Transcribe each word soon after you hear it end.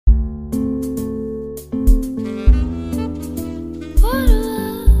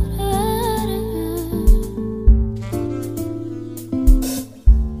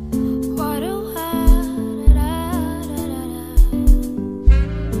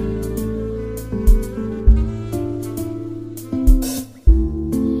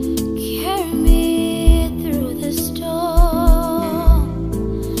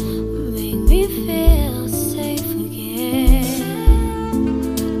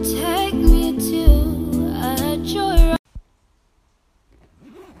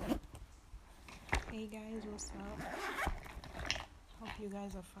what's up? Hope you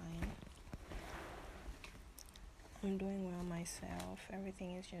guys are fine. I'm doing well myself.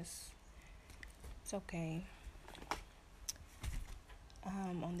 Everything is it's okay.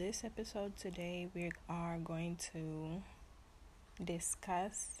 On this episode today, we are going to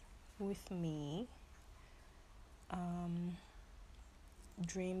discuss with me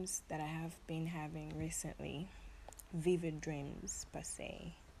dreams that I have been having recently, vivid dreams per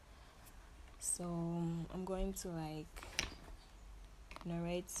se. So I'm going to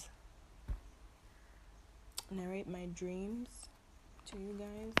narrate my dreams to you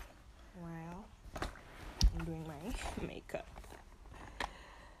guys while I'm doing my makeup.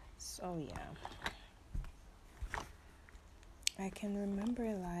 So yeah, I can remember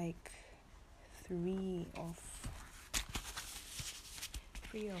three of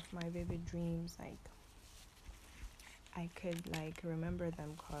my vivid dreams. I could remember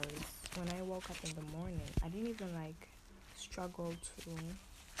them because when I woke up in the morning, I didn't even struggle to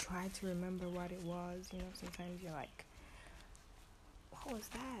try to remember what it was. Sometimes you're like, what was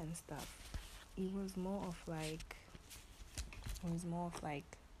that and stuff. It was more of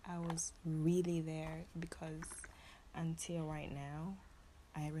I was really there, because until right now,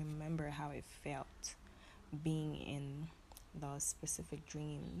 I remember how it felt being in those specific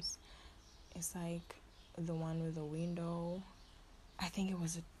dreams. It's like the one with the window. I think it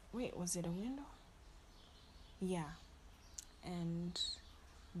was was it a window? Yeah. And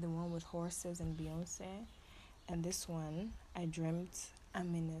the one with horses and Beyonce. And this one, I dreamt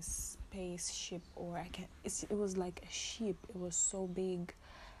I'm in a spaceship, or it was like a ship. It was so big.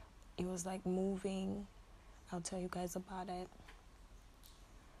 It was moving. I'll tell you guys about it.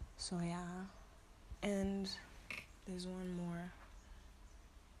 So yeah. And there's one more.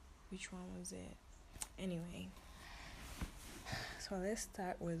 Which one was it? Anyway. So let's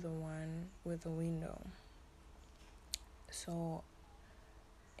start with the one with the window. So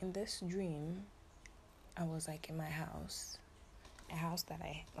in this dream, I was in my house. A house that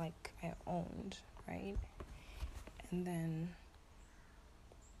I owned, right? And then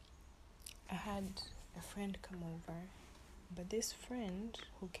I had a friend come over, but this friend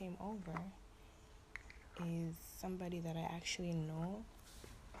who came over is somebody that I actually know,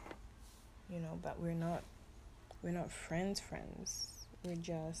 but we're not friends. We're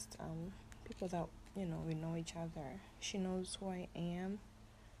just people that we know each other. She knows who I am,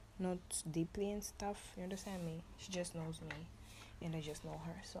 not deeply and stuff. You understand me? She just knows me, and I just know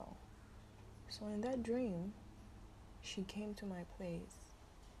her. So in that dream, she came to my place,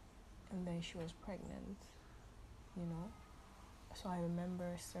 and then she was pregnant, So I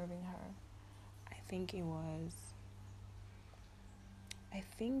remember serving her. I think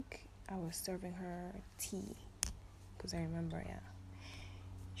I was serving her tea, because I remember, yeah.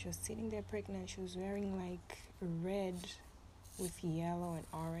 She was sitting there pregnant. She was wearing red with yellow and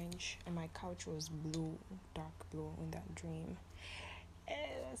orange, and my couch was blue, dark blue in that dream.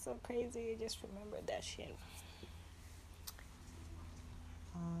 That's so crazy. I just remembered that shit.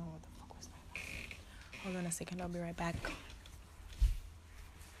 What the fuck was that? Hold on a second, I'll be right back.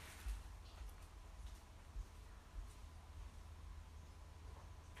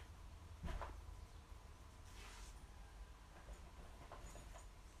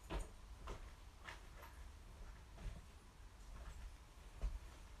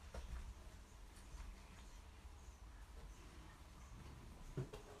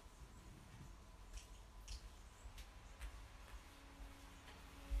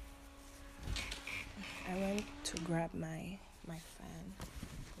 I went to grab my fan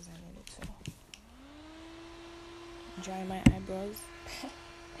because I needed to dry my eyebrows.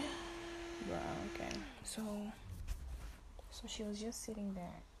 Bro, okay. So she was just sitting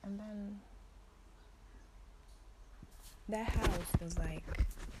there, and then that house was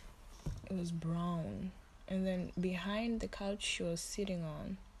it was brown, and then behind the couch she was sitting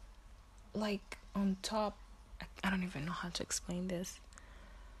on, on top, I don't even know how to explain this.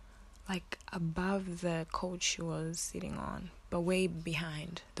 Above the couch she was sitting on, but way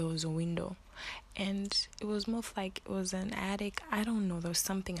behind there was a window, and it was more it was an attic. I don't know, there was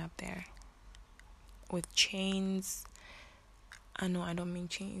something up there with chains. I know I don't mean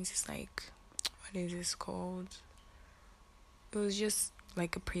chains. It's what is this called? It was just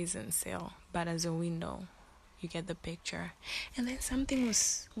like a prison cell, but as a window. You get the picture. And then something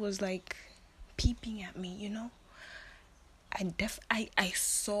was peeping at me, I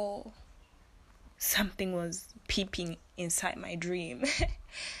saw something was peeping inside my dream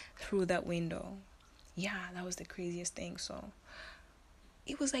through that window. Yeah, that was the craziest thing. So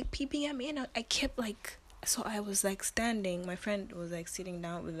it was peeping at me, and I kept so I was standing. My friend was sitting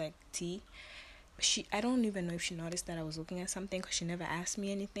down with tea I don't even know if she noticed that I was looking at something, because she never asked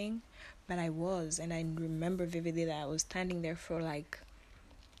me anything, but I was. And I remember vividly that I was standing there for like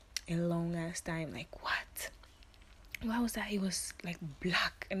a long ass time. Like, what was that? It was like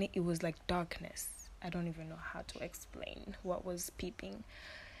black, and it was like darkness. I don't even know how to explain what was peeping.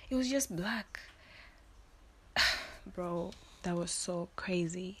 It was just black. Bro, that was so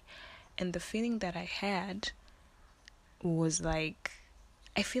crazy. And the feeling that I had was like,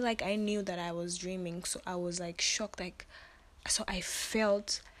 I feel like I knew that I was dreaming, so I was like shocked. Like, so I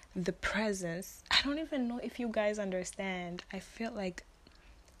felt the presence. I don't even know if you guys understand. I felt like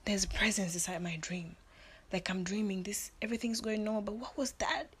there's a presence inside my dream. Like, I'm dreaming this, everything's going normal, but what was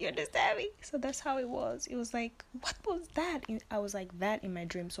that? You understand me? So that's how it was. It was like, what was that? I was like that in my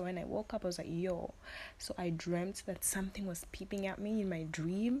dream. So when I woke up, I was like, yo. So I dreamt that something was peeping at me in my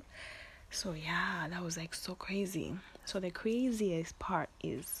dream. So yeah, that was like so crazy. So the craziest part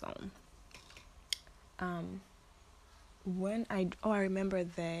is when I remember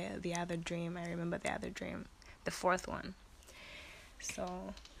the other dream. I remember the other dream, the fourth one.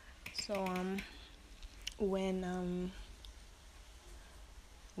 So when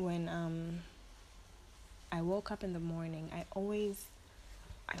I woke up in the morning, I always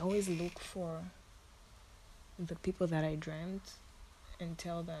look for the people that I dreamt and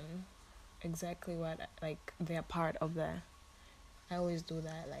tell them exactly what, like, they're part of the. I always do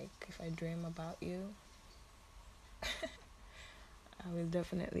that. Like, if I dream about you, I will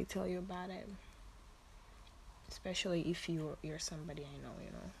definitely tell you about it. Especially if you're somebody I know,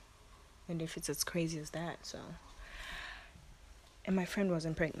 and if it's as crazy as that. So, and my friend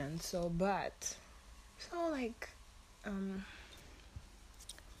wasn't pregnant, so like,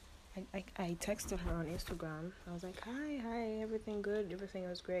 I texted her on Instagram. I was like, hi, everything good? Everything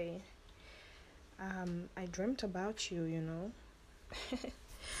was great. I dreamt about you, And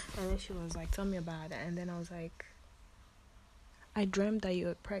then she was like, tell me about it. And then I was like, I dreamt that you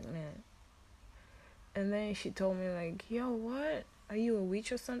were pregnant. And then she told me, like, yo, what? Are you a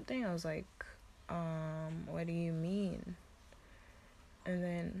witch or something? I was like, what do you mean? And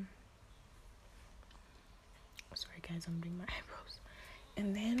then, sorry guys, I'm doing my eyebrows.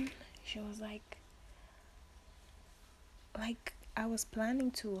 And then she was like, I was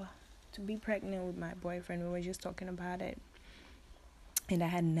planning to be pregnant with my boyfriend. We were just talking about it, and I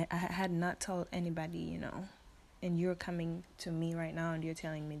had not told anybody, And you're coming to me right now, and you're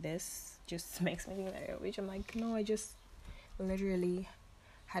telling me this. Just makes me think that you're a witch. I'm like, no, I just literally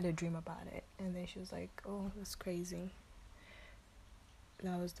had a dream about it. And then she was like, oh, that's crazy.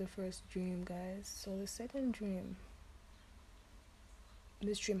 That was the first dream, guys. So the second dream,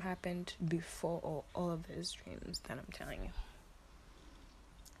 this dream happened before all of these dreams that I'm telling you.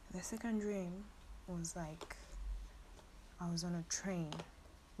 The second dream was like, I was on a train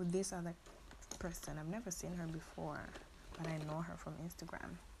with this other person. I've never seen her before, but I know her from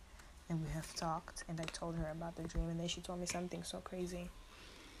Instagram. And we have talked, and I told her about the dream, and then she told me something so crazy.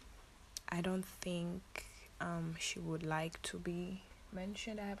 I don't think she would like to be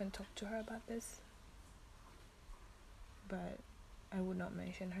mentioned. I haven't talked to her about this, but I would not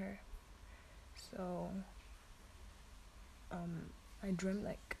mention her. So I dreamt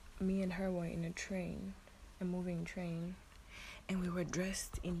like me and her were in a moving train, and we were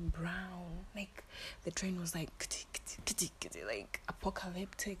dressed in brown. Like, the train was like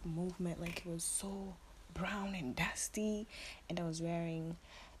apocalyptic movement. Like, it was so brown and dusty, and I was wearing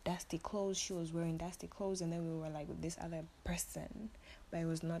dusty clothes. She was wearing dusty clothes, and then we were like with this other person, but it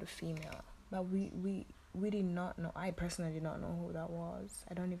was not a female. But we did not know. I personally did not know who that was.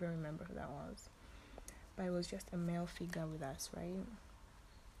 I don't even remember who that was. But it was just a male figure with us, right?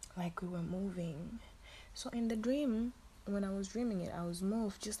 Like, we were moving. So in the dream, when I was dreaming it, I was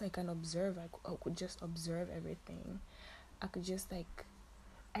moved just like an observer. I could just observe everything. I could just like,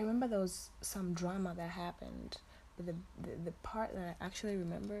 I remember there was some drama that happened, but the part that I actually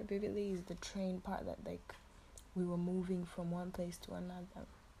remember vividly is the train part, that like we were moving from one place to another.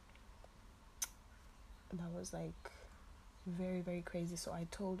 That was like very, very crazy. So I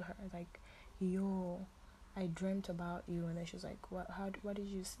told her, like, yo, I dreamt about you. And then she was like, what did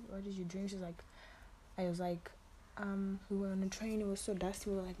you dream? She's like, I was like, we were on a train, it was so dusty,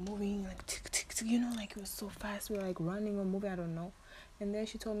 we were like moving like tick, tick, tick, like it was so fast, we were like running or moving, I don't know. And then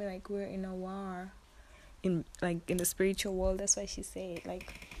she told me like we're in a war, in the spiritual world. That's why she said,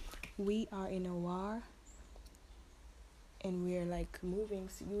 like, we are in a war and we're like moving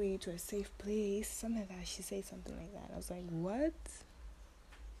you to a safe place, something like that. She said something like that. I was like, what?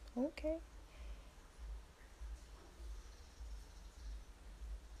 Okay.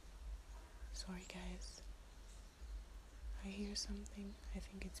 Sorry guys, I hear something. I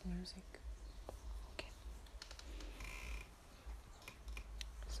think it's music.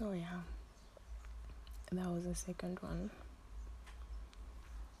 So yeah, that was the second one.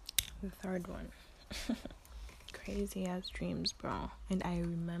 The third one. Crazy ass dreams, bro. And I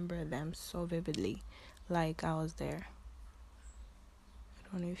remember them so vividly, like I was there. I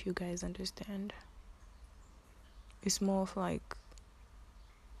don't know if you guys understand. It's more of like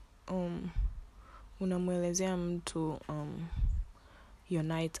unamwelezea mtu your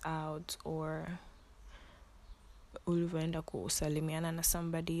night out, or ulivyoenda kusalimiana na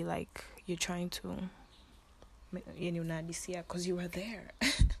somebody, like you're trying to unadisia because you were there.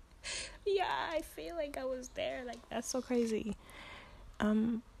 Yeah, I feel like I was there. Like, that's so crazy.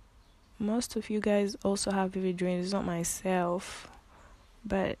 Most of you guys also have vivid dreams. It's not myself,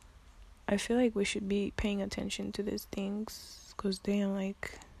 but I feel like we should be paying attention to these things, because they are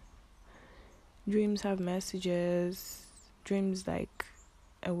like, dreams have messages. Dreams like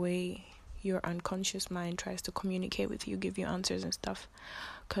a way your unconscious mind tries to communicate with you, give you answers and stuff.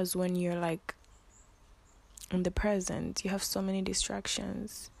 Because when you're like in the present, you have so many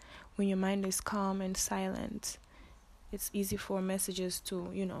distractions. When your mind is calm and silent, it's easy for messages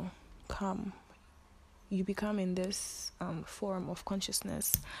to, come. You become in this form of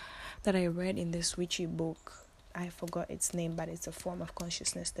consciousness that I read in this witchy book. I forgot its name, but it's a form of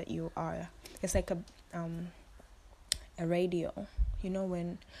consciousness that you are. It's like a radio.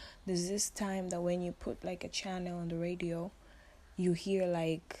 When there's this time that when you put like a channel on the radio, you hear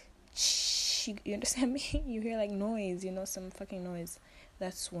like you understand me? You hear like noise, some fucking noise.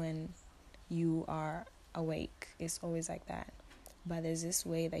 That's when you are awake. It's always like that. But there's this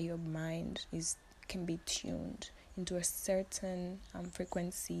way that your mind can be tuned into a certain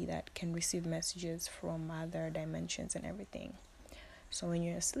frequency that can receive messages from other dimensions and everything. So when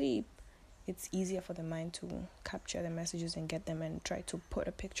you're asleep, it's easier for the mind to capture the messages and get them and try to put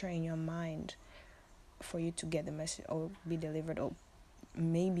a picture in your mind for you to get the message or be delivered, or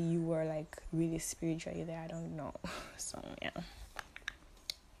maybe you were like really spiritually there, I don't know. So yeah.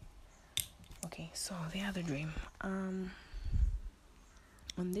 Okay, so the other dream. On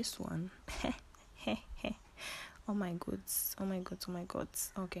this one, oh my gods.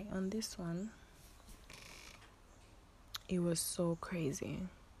 Okay, on this one, it was so crazy.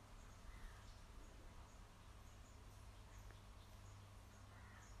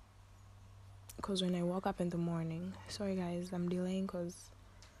 Because when I woke up in the morning, sorry guys, I'm delaying because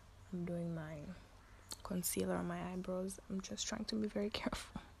I'm doing my concealer on my eyebrows. I'm just trying to be very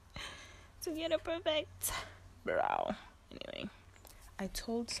careful to get it perfect brow. Anyway, I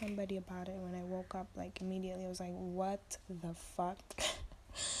told somebody about it when I woke up, like immediately. I was like, what the fuck?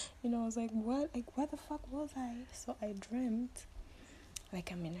 I was like, what? Like, what the fuck was I? So I dreamt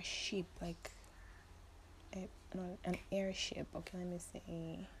like I'm in a ship, like an airship. Okay, let me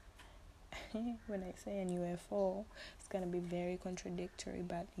say. When I say an UFO, it's gonna be very contradictory,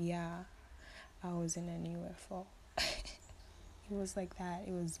 but yeah, I was in an UFO. It was like that.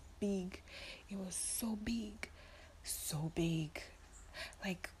 It was big. It was so big.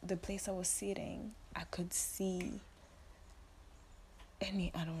 Like the place I was sitting, I could see I don't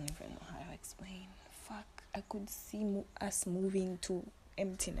even know how to explain. I could see us moving to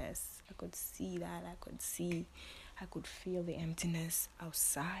emptiness. I could see that. I could feel the emptiness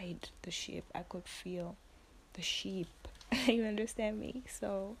outside the ship. I could feel the sheep. You understand me?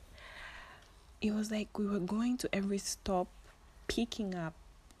 So it was like we were going to every stop, picking up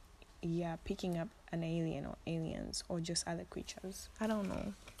an alien or aliens or just other creatures. I don't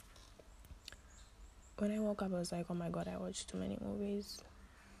know. When I woke up, I was like, oh my god, I watched too many movies.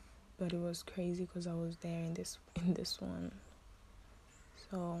 But it was crazy because I was there in this one.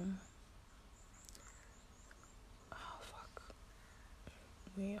 So, oh fuck.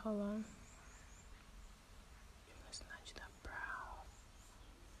 Wait, hold on. You must snatch that brow.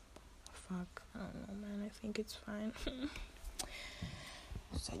 Fuck, I don't know, man. I think it's fine.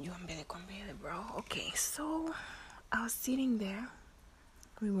 Bro. Okay, so I was sitting there.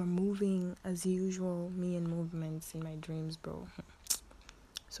 We were moving as usual, me and movements in my dreams, bro.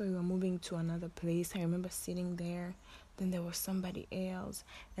 So we were moving to another place. I remember sitting there. Then there was somebody else,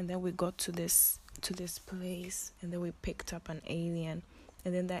 and then we got to this place, and then we picked up an alien,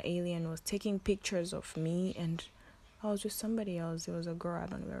 and then that alien was taking pictures of me, and I was with somebody else. It was a girl. I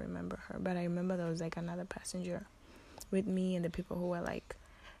don't even remember her, but I remember there was like another passenger with me and the people who were like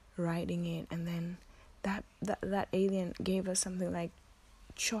riding it. And then that alien gave us something like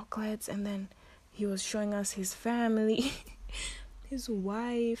chocolates, and then he was showing us his family. His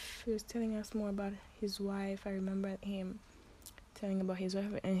wife. He was telling us more about his wife. I remember him telling about his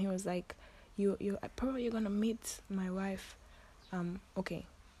wife, and he was like, "You probably you're gonna meet my wife." Okay,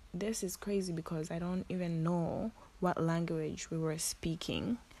 this is crazy because I don't even know what language we were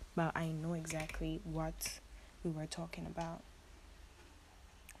speaking, but I know exactly what we were talking about.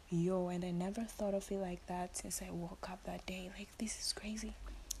 Yo, and I never thought of it like that since I woke up that day. Like, this is crazy.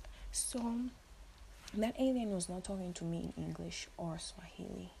 So, that alien was not talking to me in English or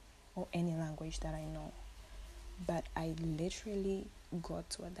Swahili or any language that I know. But I literally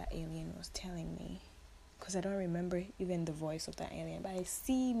got what that alien was telling me. Because I don't remember even the voice of that alien. But I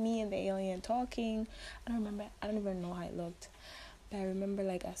see me and the alien talking. I don't even know how it looked. But I remember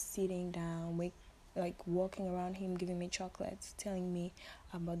like us sitting down, walking around him, giving me chocolates, telling me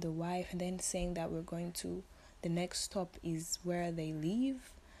about the wife, and then saying that we're going to, the next stop is where they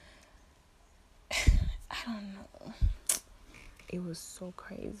live. I don't know. It was so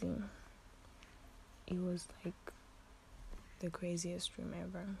crazy. It was like the craziest dream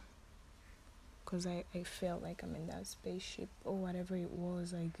ever. Because I felt like I'm in that spaceship or whatever it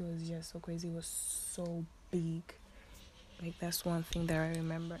was. Like, it was just so crazy. It was so big. Like, that's one thing that I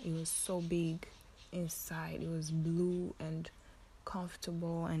remember. It was so big inside. It was blue and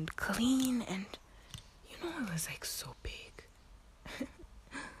comfortable and clean, and it was like so big.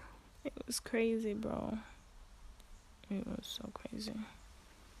 It was crazy, bro. It was so crazy.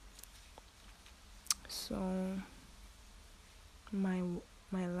 So my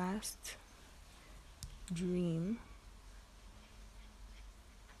last dream,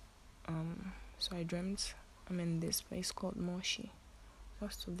 so I dreamt I'm in this place called Moshi.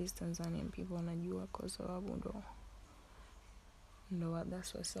 Most of these Tanzanian people wanajua kwa sababu ndo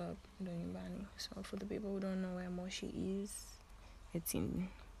that's what's up, ndo nyumbani. So for the people who don't know where Moshi is, it's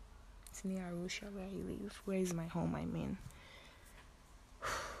near Arusha, where I live. Where is my home, I mean.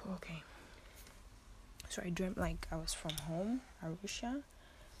 Okay. So I dreamt like I was from home, Arusha,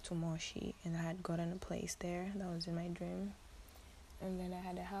 to Moshi, and I had gotten a place there. That was in my dream. And then I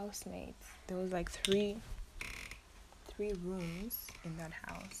had a housemate. There was like three rooms in that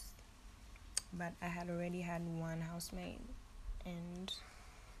house, but I had already had one housemate, and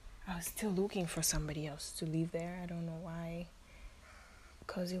I was still looking for somebody else to live there. I don't know why,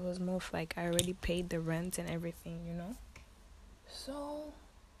 because it was more like I already paid the rent and everything, so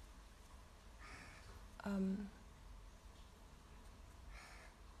and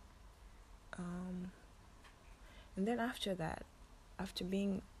then after that, after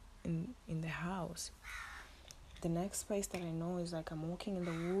being in the house, the next place that I know is like I'm walking in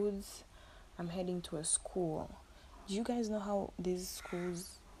the woods. I'm heading to a school. Do you guys know how these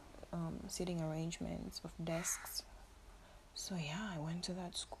schools sitting arrangements of desks? So yeah, I went to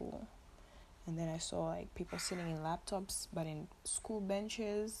that school, and then I saw like people sitting in laptops but in school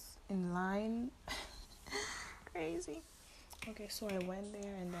benches in line. Crazy. Okay, so I went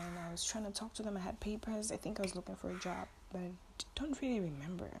there, and then I was trying to talk to them. I had papers. I think I was looking for a job, but I don't really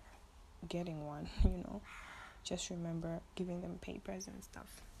remember getting one, Just remember giving them papers and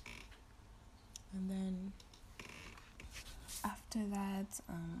stuff. And then after that,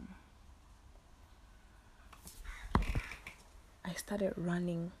 I started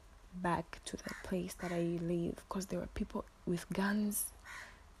running back to the place that I live, because there were people with guns.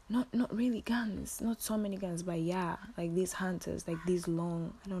 Not really guns, not so many guns, but yeah, like these hunters, like these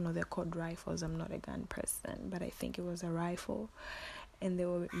long, I don't know, they're called rifles. I'm not a gun person, but I think it was a rifle. And they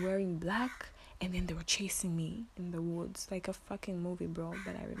were wearing black, and then they were chasing me in the woods, like a fucking movie, bro.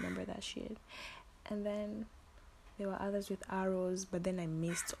 But I remember that shit. And then there were others with arrows, but then I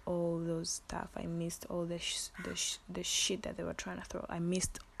missed all those stuff. I missed all the shit that they were trying to throw. I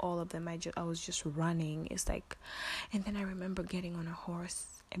missed all of them. I was just running. It's like, and then I remember getting on a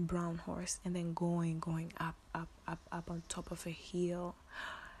horse, a brown horse, and then going up on top of a hill.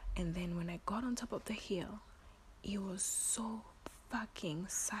 And then when I got on top of the hill, it was so fucking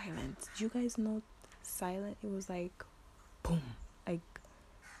silent. Do you guys know silent? It was like boom, like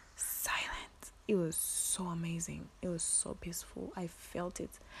silent. It was so amazing. It was so peaceful. I felt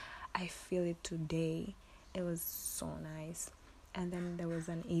it. I feel it today. It was so nice. And then there was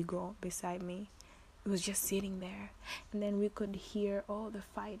an eagle beside me. It was just sitting there, and then we could hear all the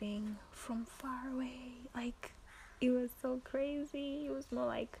fighting from far away. Like, it was so crazy. It was more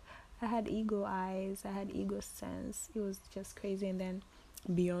like I had eagle eyes, I had eagle sense. It was just crazy. And then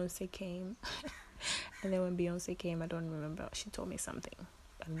Beyonce came. And then when Beyonce came, I don't remember, she told me something.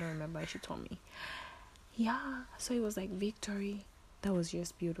 I don't remember, she told me. Yeah, so it was like victory. That was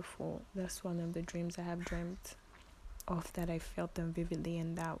just beautiful. That's one of the dreams I have dreamt of, that I felt them vividly,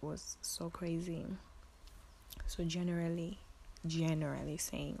 and that was so crazy. So generally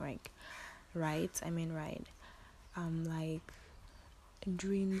saying, like, right, like,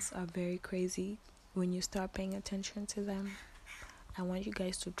 dreams are very crazy when you start paying attention to them. I want you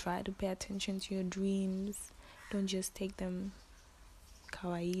guys to try to pay attention to your dreams. Don't just take them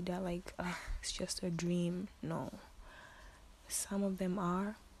kawaida, like it's just a dream. No, some of them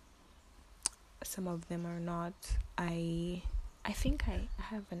are, some of them are not. I think I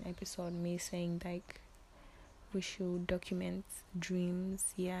have an episode me saying like we should document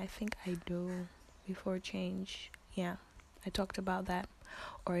dreams. Yeah, I think I do. Before change, yeah, I talked about that.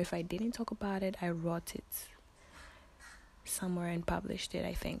 Or if I didn't talk about it, I wrote it somewhere and published it,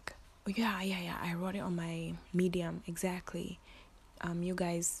 I think. Oh, yeah, I wrote it on my Medium, exactly. You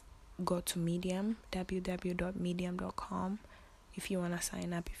guys go to Medium, www.medium.com, if you want to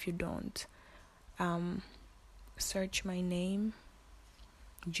sign up. If you don't, search my name,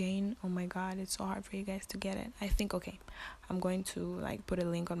 Jane. Oh my god, it's so hard for you guys to get it. I think, okay, I'm going to like put a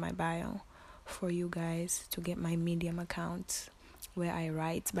link on my bio for you guys to get my Medium account where I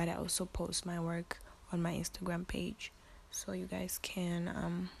write, but I also post my work on my Instagram page, so you guys can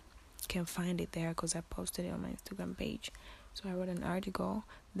find it there because I posted it on my Instagram page. So I wrote an article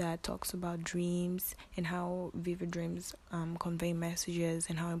that talks about dreams and how vivid dreams convey messages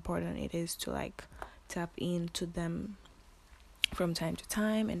and how important it is to like tap into them from time to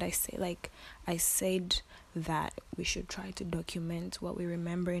time. And I said that we should try to document what we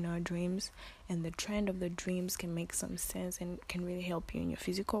remember in our dreams, and the trend of the dreams can make some sense and can really help you in your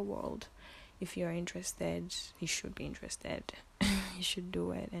physical world. If you're interested, you should be interested. You should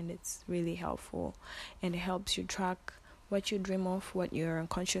do it, and it's really helpful, and it helps you track what you dream of, what your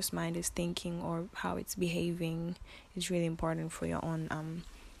unconscious mind is thinking, or how it's behaving. It's really important for your own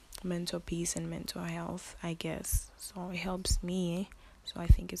mental peace and mental health, I guess. So it helps me, so I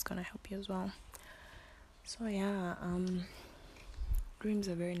think it's gonna help you as well. So yeah, dreams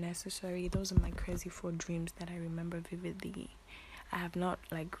are very necessary. Those are my crazy 4 dreams that I remember vividly. I have not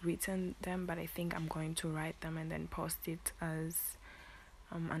like written them, but I think I'm going to write them and then post it as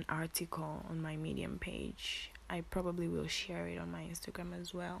an article on my Medium page. I probably will share it on my Instagram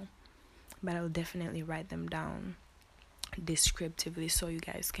as well, but I'll definitely write them down descriptively so you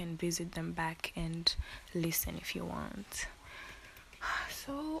guys can visit them back and listen if you want.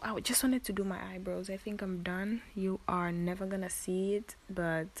 So I just wanted to do my eyebrows. I think I'm done. You are never gonna see it,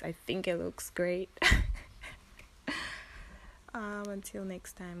 but I think it looks great. Until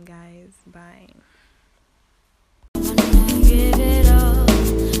next time, guys. Bye.